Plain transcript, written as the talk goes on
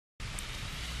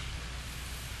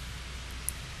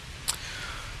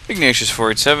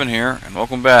Ignatius487 here, and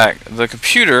welcome back. The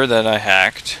computer that I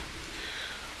hacked,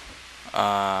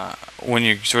 when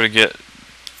you sort of get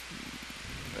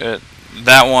it,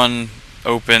 that one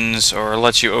opens or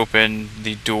lets you open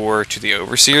the door to the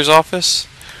overseer's office,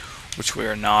 which we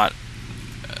are not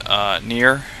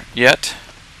near yet,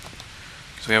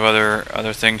 because we have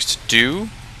other things to do.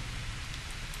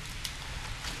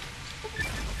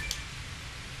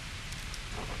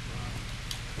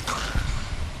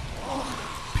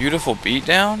 Beautiful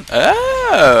beatdown?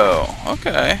 Oh,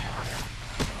 okay.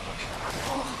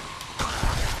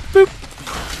 Boop.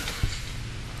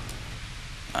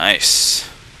 Nice.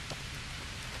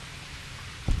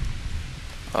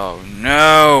 Oh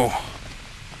no.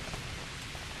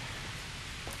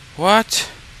 What?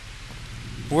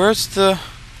 Where's the...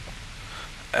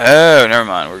 Oh, never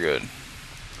mind, we're good.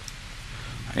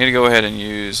 I need to go ahead and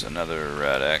use another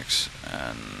Rad-X,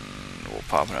 and we'll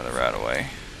pop another rat away.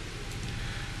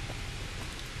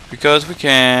 Because we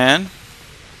can.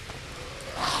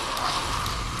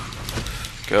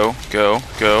 Go, go,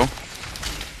 go.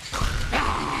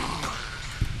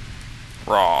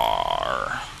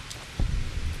 Roar.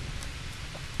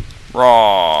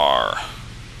 Roar.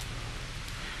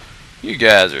 You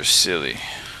guys are silly.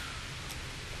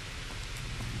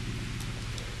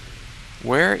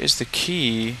 Where is the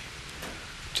key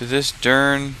to this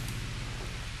darn...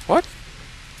 What?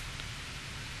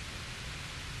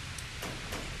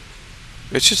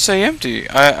 It should say empty.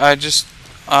 I just...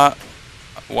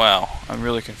 Wow. I'm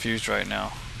really confused right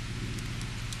now.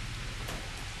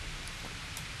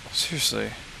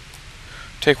 Seriously.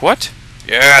 Take what?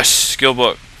 Yes! Skill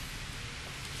book.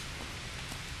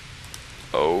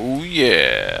 Oh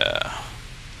yeah.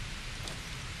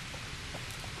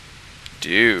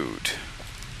 Dude.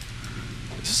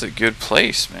 This is a good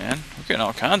place, man. We're getting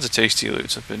all kinds of tasty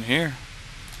loots up in here.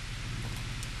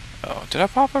 Oh, did I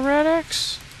pop a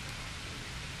Rad-X?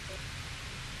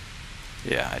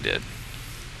 Yeah, I did.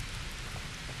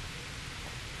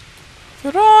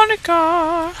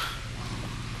 Veronica!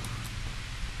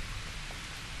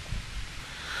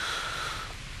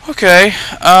 Okay,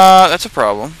 that's a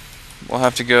problem. We'll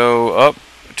have to go up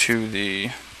to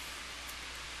the...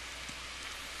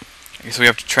 I guess we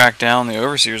have to track down the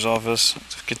overseer's office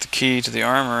to get the key to the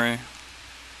armory.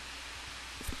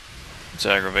 It's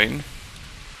aggravating.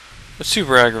 It's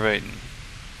super aggravating.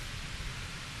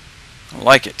 I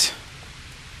like it.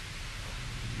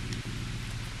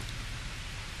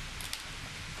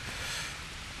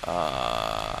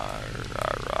 Rah,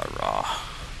 rah, rah.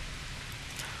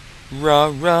 Rah,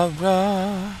 rah,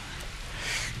 rah.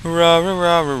 Rah, rah,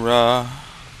 rah, rah, rah.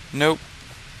 Nope.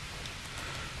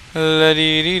 La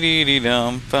dee dee dee dee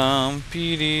dum bum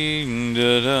pee dee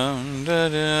da dum da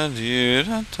da dee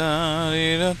da da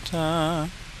dee da da.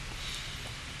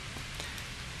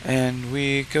 And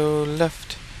we go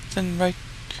left, then right,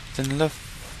 then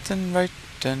left, then right,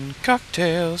 and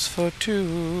cocktails for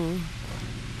two.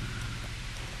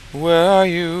 Where are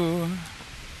you?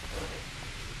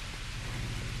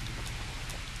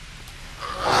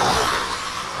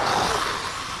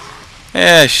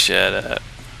 Eh, shut up.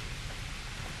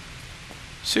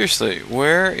 Seriously,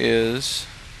 where is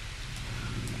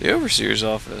the overseer's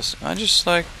office? I'm just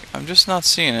not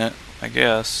seeing it, I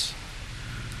guess.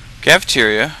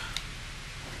 Cafeteria.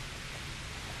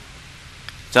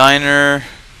 Diner.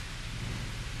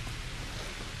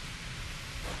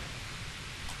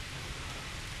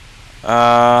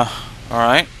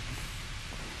 Alright.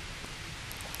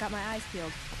 Got my eyes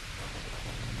peeled.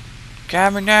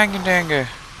 Gabberdanga.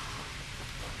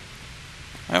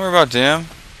 And we're about dim.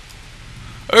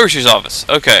 Overseer's office.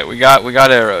 Okay, we got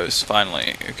arrows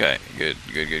finally. Okay, good.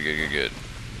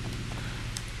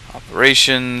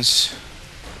 Operations.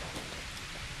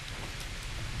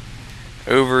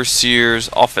 Overseer's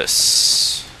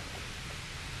office.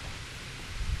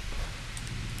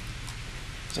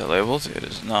 Is that labeled? It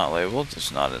is not labeled.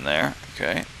 It's not in there.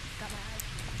 Okay.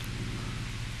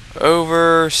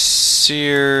 Overseer's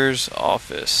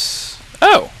office.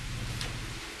 Oh!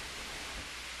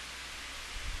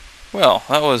 Well,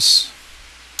 that was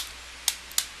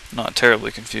not terribly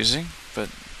confusing, but,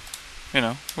 you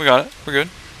know, we got it. We're good.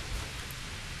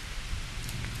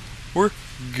 We're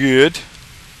good.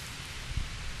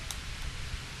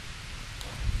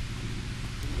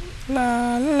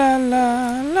 La la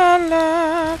la la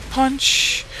la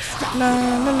punch. La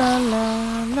la la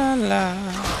la la la.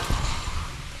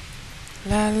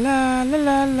 La la la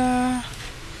la la.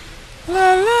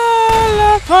 La la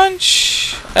la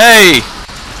punch. Hey!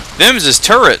 Them's his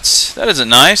turrets. That isn't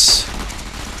nice.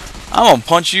 I'm gonna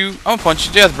punch you. I'm gonna punch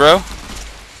you to death, bro.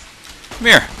 Come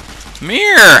here. Come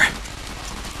here.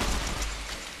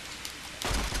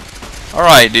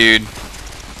 Alright, dude.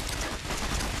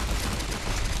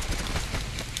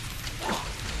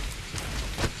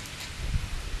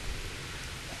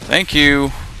 Thank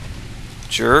you,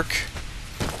 jerk.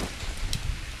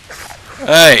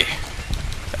 Hey!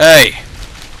 Hey!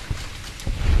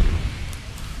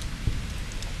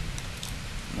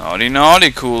 Naughty,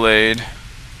 naughty Kool-Aid.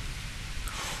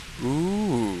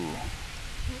 Ooh.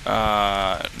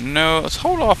 No, let's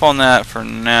hold off on that for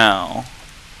now.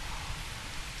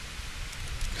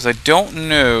 Because I don't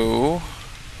know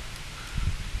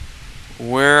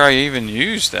where I even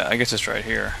used that. I guess it's right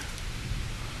here.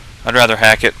 I'd rather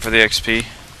hack it for the XP.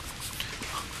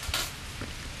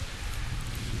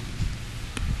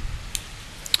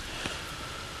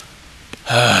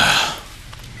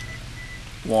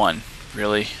 One.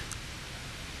 Really?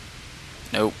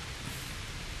 Nope.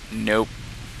 Nope.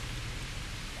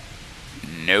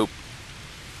 Nope.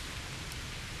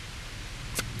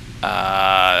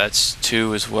 That's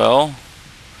 2 as well.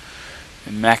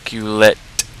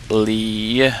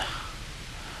 Immaculately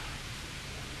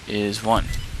is 1.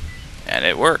 And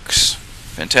it works.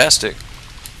 Fantastic.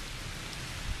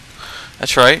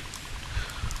 That's right.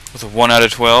 With a 1 out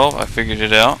of 12, I figured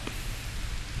it out.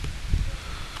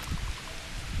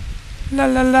 La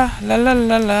la la la la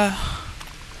la la.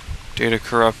 Data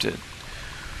corrupted.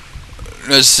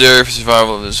 Necessary for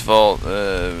survival of this vault.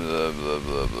 Blah, blah, blah,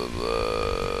 blah, blah.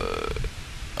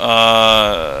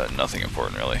 Nothing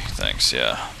important really. Thanks,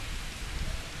 yeah.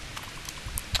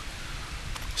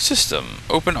 System.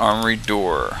 Open armory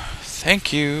door.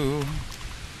 Thank you.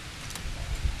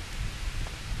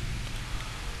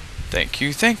 Thank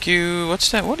you, thank you. What's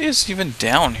that? What is even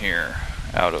down here?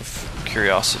 Out of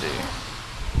curiosity.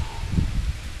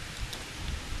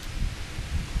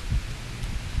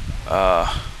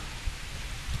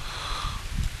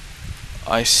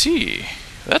 I see.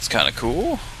 That's kind of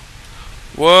cool.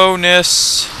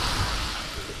 Whoa-ness.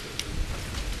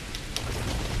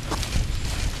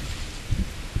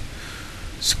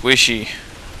 Squishy.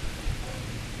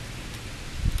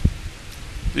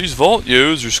 These vault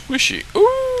yos are squishy.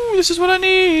 Ooh, this is what I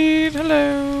need.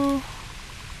 Hello.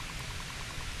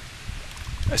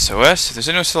 SOS. If there's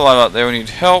anyone still alive out there, we need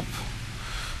help.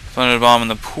 Found a bomb in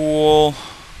the pool.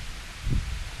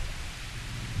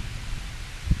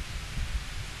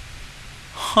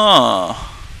 Huh.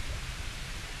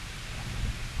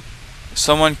 If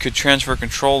someone could transfer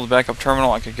control to the backup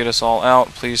terminal, I could get us all out.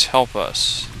 Please help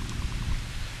us.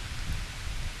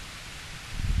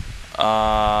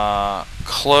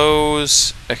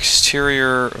 Close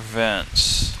exterior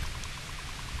vents.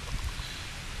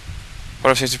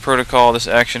 Part of safety protocol, this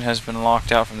action has been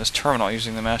locked out from this terminal.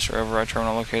 Using the master override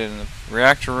terminal located in the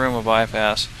reactor room will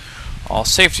bypass all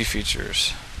safety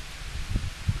features.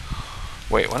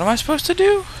 Wait, what am I supposed to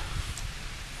do?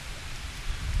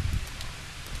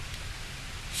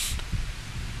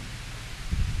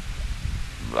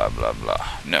 Blah, blah, blah.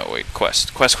 No, wait,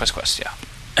 quest, yeah.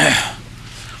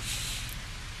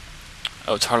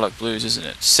 Oh, it's Hardluck Blues, isn't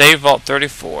it? Save Vault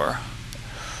 34.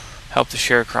 Help the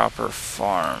sharecropper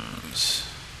farms.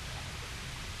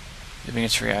 Leaving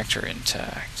its reactor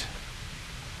intact.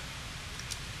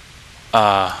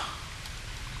 Well,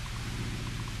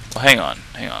 hang on.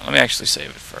 Let me actually save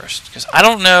it first. Because I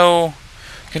don't know...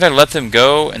 Can I let them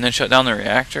go and then shut down the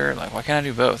reactor? Like, why can't I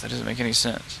do both? That doesn't make any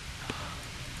sense.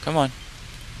 Come on.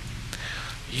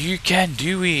 You can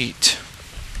do it.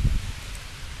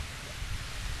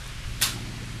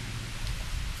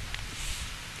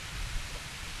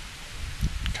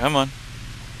 Come on.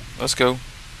 Let's go.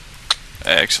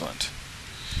 Excellent.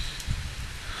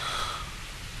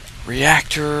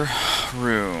 Reactor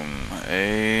room.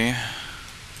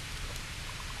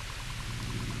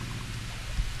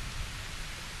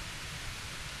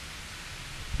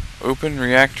 Open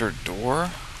reactor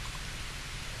door.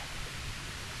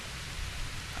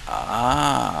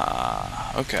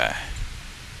 Ah, okay.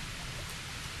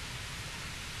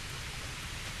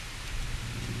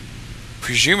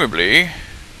 Presumably.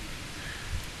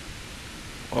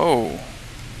 Whoa.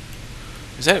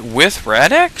 Is that with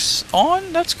Rad-X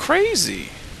on? That's crazy.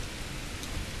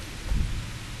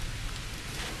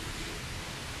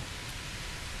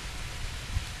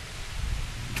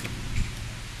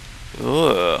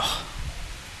 Ugh.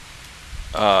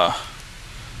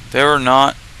 There are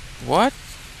not... What?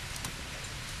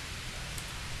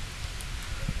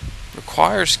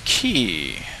 Requires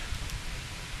key.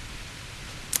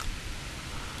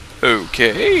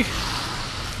 Okay.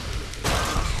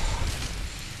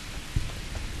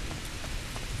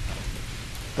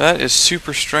 That is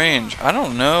super strange. I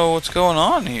don't know what's going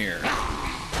on here.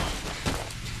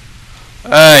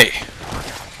 Hey!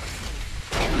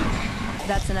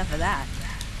 That's an enough of that.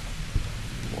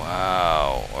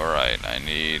 Wow. Alright, I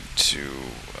need to,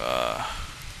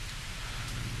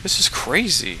 this is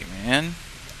crazy, man.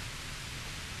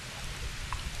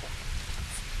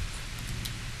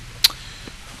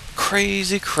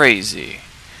 Crazy, crazy.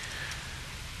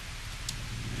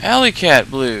 Alley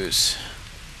Cat Blues.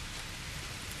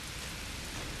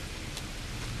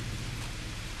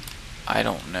 I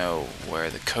don't know where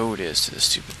the code is to this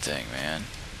stupid thing, man.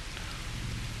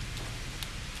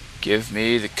 Give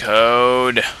me the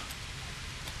code.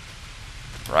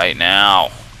 Right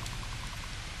now.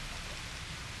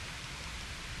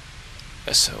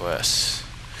 SOS.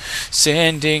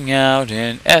 Sending out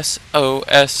an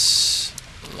SOS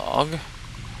log.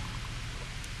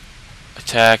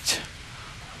 Attacked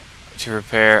to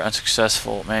repair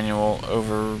unsuccessful manual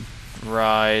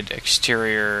override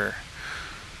exterior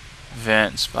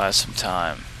vents by some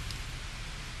time.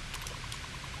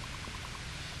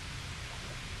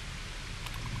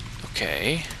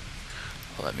 Okay.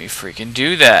 Let me freaking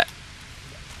do that.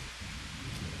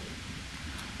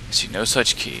 I see no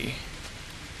such key.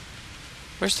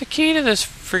 Where's the key to this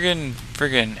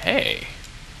friggin' hey?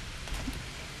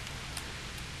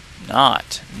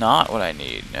 Not what I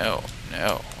need. No.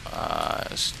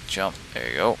 Let's jump. There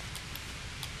you go.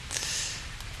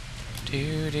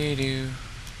 Do.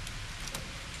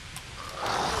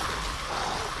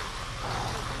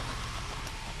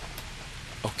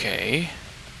 Okay.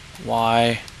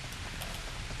 Why?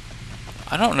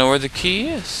 I don't know where the key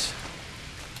is.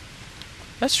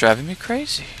 That's driving me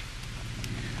crazy.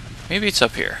 Maybe it's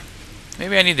up here.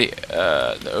 Maybe I need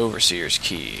the overseer's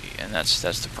key, and that's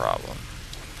the problem.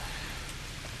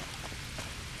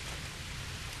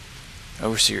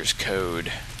 Overseer's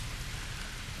code,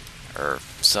 or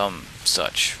some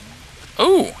such.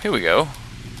 Oh, here we go.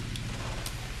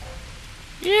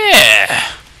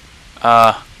 Yeah.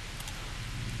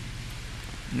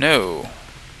 No.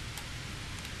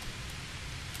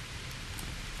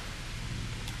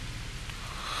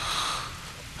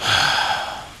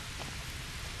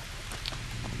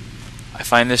 I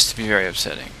find this to be very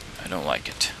upsetting. I don't like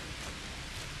it.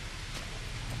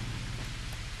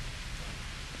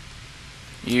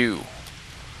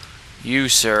 You,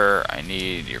 sir, I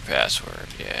need your password.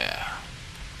 Yeah.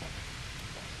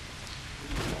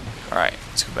 Alright,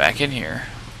 let's go back in here.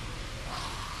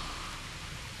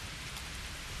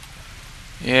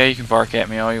 Yeah, you can bark at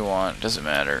me all you want. Doesn't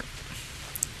matter.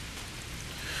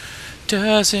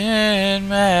 Doesn't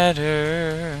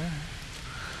matter.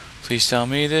 Please tell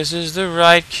me this is the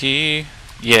right key.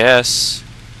 Yes.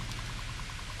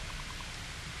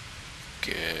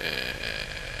 Good.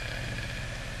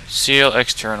 Seal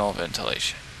external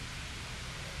ventilation.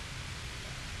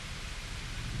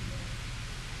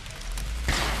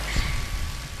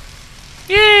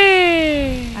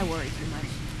 Yay! I worry too much.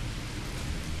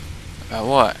 About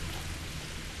what?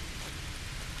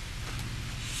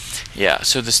 Yeah,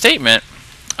 so the statement,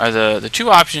 or the two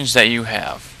options that you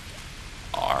have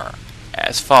are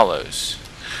as follows.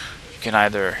 You can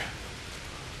either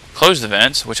close the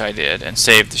vents, which I did, and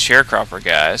save the sharecropper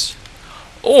guys,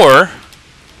 or,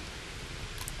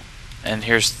 and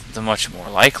here's the much more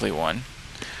likely one,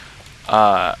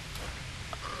 or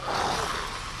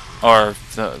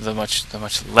the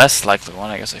much less likely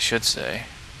one, I guess I should say.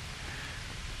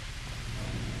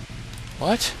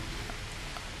 What?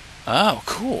 Oh,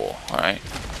 cool. Alright.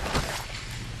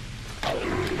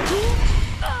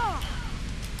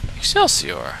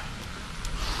 Excelsior.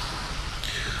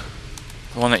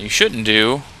 The one that you shouldn't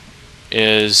do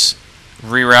is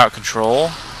reroute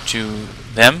control to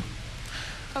them.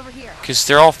 Over here. Because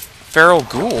they're all feral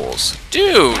ghouls.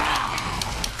 Dude!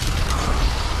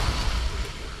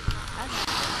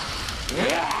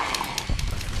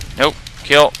 Nope.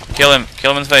 Kill him.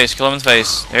 Kill him in the face. Kill him in the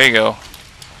face. There you go.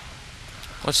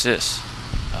 What's this?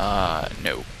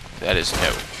 No. That is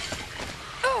no.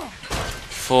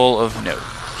 Full of no.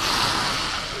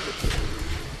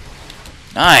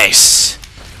 Nice!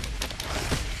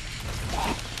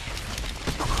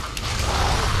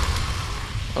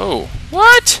 Oh,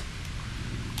 what?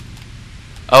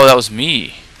 Oh, that was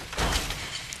me.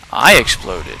 I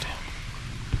exploded.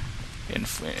 In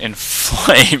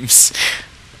flames.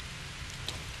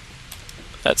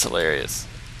 That's hilarious.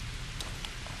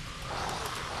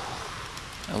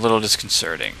 A little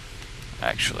disconcerting,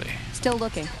 actually. Still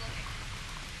looking.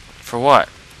 For what?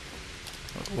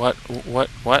 What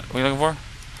are we looking for?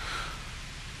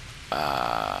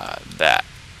 That.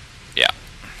 Yeah.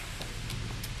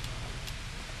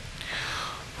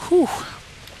 Whew.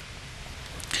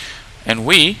 And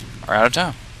we are out of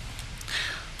time.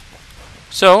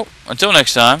 So, until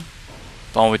next time,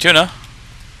 Bumblebee Tuna,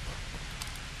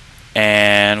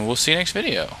 we'll see you next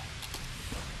video.